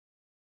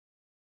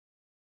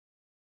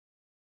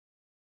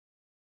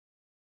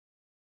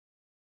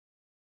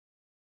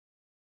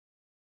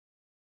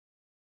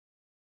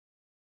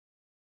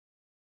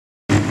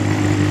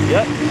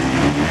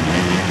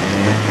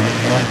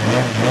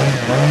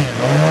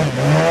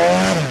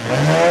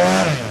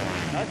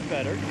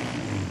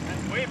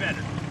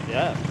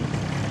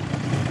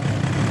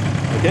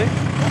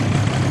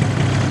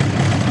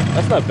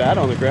not bad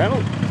on the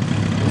gravel.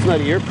 It's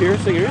not ear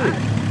piercing or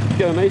anything. It's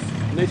got a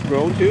nice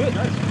groan to it.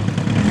 Nice.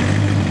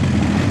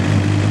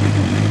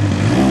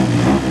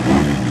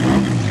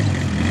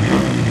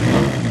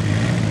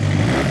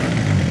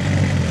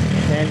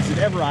 And does it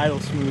ever idle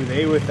smooth,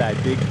 eh, with that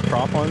big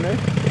prop on there?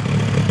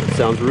 It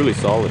sounds really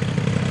solid.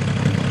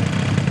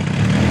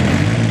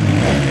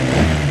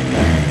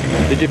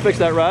 Did you fix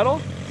that rattle?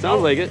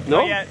 Sounds like it. No?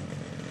 Not yet.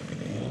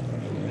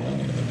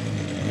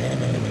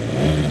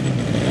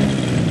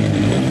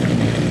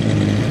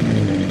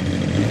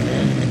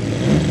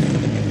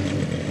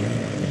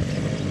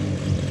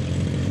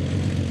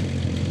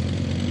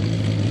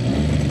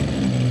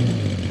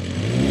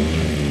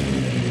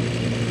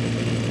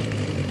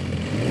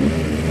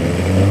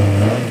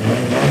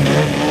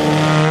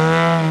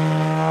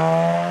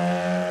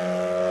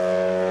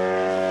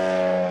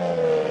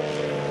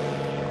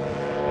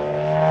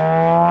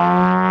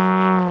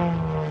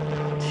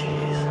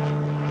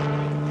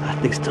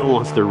 It still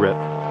wants to rip.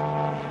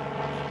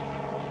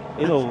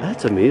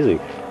 That's amazing.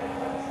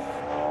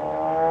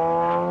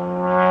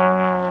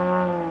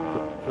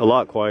 A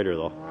lot quieter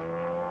though.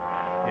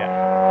 Yeah.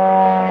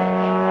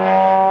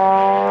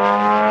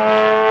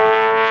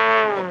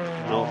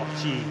 No. Oh,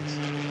 jeez.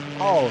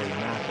 Holy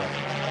mackerel.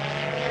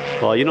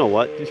 Well, you know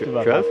what, Just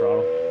about Trev? that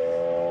throttle.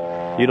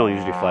 You don't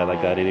usually fly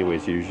like that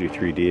anyways. You're usually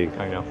 3D'ing.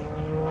 I know.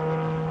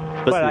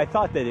 But I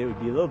thought that it would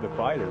be a little bit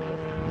quieter.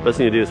 But... Best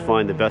thing to do is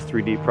find the best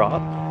 3D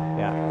prop.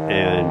 Yeah.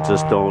 And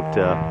just don't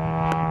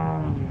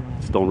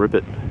rip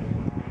it.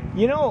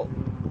 You know,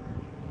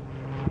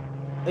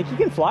 like you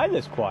can fly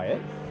this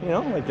quiet, you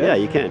know, like this. Yeah,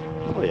 you can.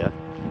 Oh yeah.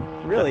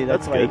 Really,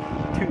 that's good.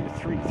 like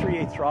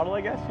 3/8 throttle,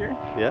 I guess, here.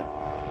 Yeah.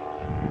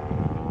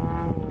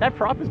 That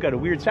prop has got a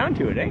weird sound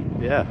to it, eh?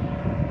 Yeah.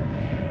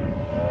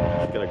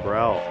 It's got a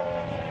growl.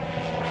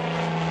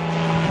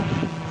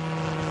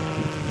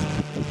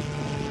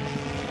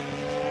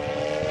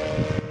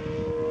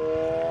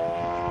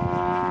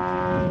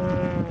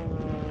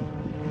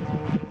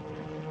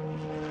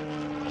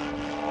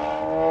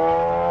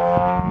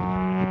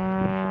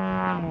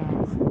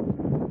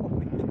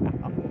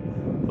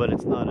 But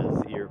it's not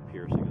as ear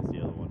piercing as the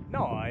other one.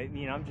 No, I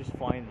mean, I'm just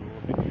flying a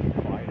little bit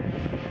quieter.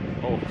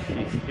 Oh,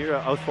 jeez. Here,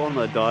 I was following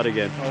that dot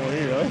again. Oh, were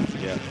you really?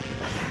 Yeah.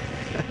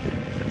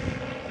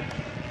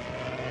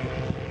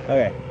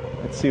 Okay,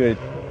 let's see what.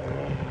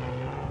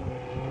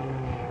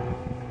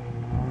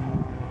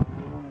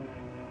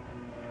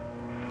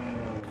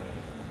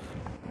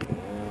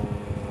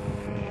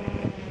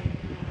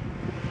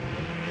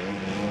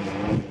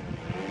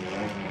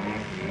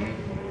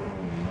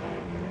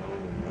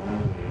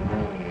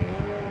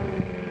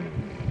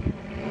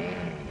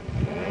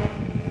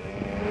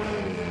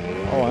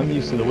 Oh, I'm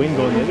used to the wind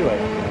going the other way.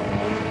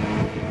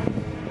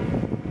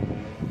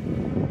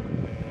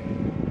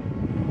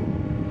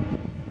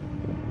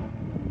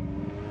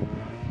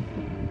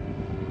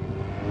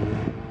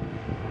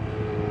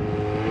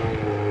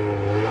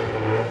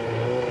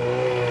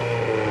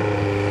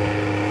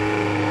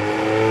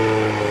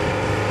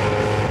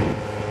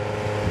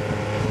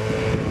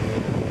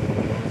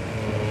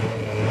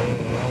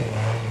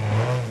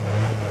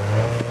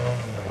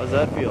 How's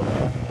that feel?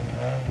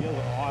 Feels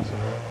awesome.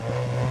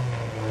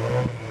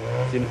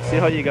 See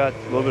how you got a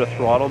little bit of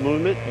throttle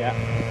movement? Yeah.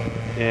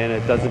 And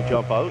it doesn't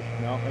jump out?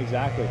 No,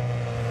 exactly.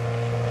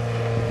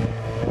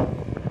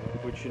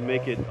 Which should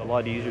make it a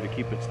lot easier to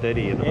keep it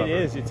steady in the hover. It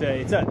is. This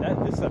is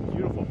a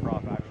beautiful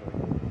prop, actually.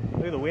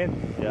 Look at the wind.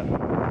 Yeah.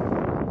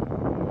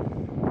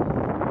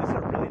 This is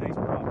a really nice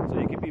prop. So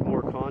you can be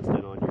more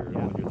constant on your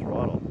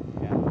throttle.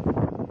 Yeah.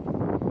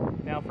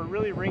 Now, for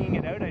really ringing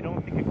it out, I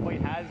don't think it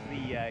quite has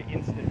the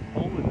instant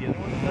pull that the other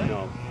one does.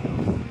 No.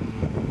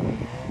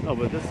 No,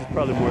 but this is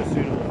probably more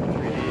suitable for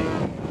 3D.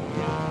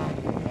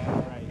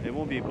 Right. It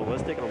won't be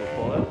ballistic on the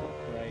pullout.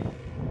 Right.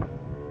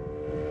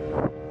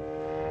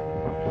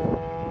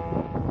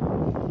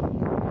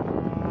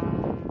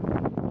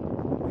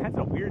 It has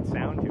a weird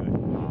sound to it.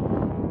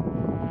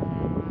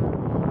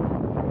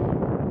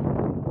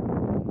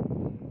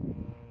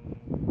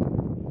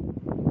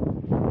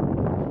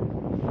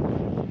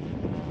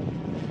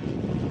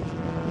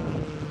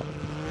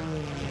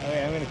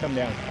 Okay, I'm gonna come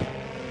down.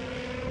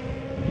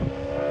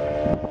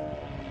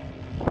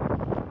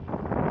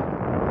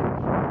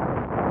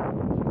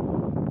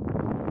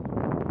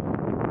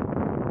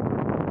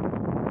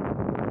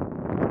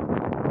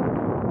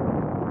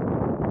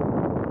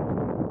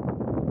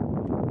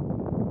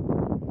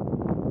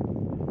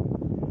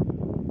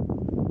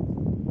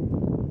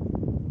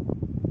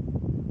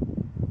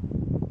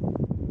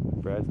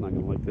 Brad's not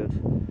gonna like this.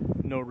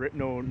 No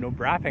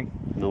brapping.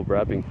 No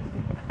brapping.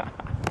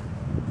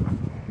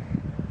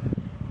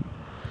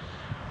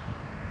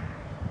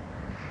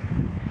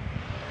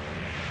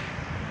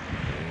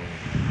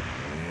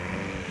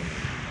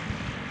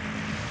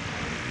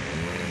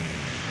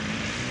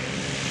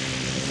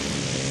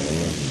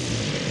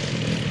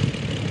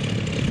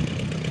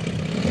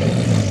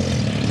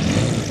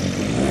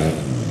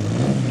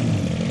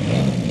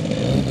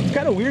 It's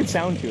got a weird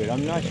sound to it.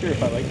 I'm not sure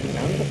if I like the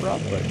sound of the prop,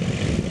 but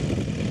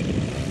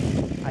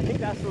I I think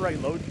that's the right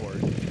load for it,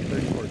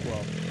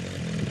 3412.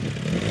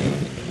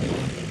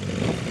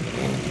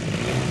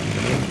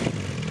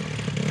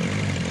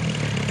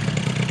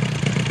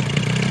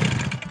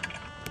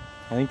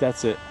 I think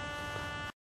that's it.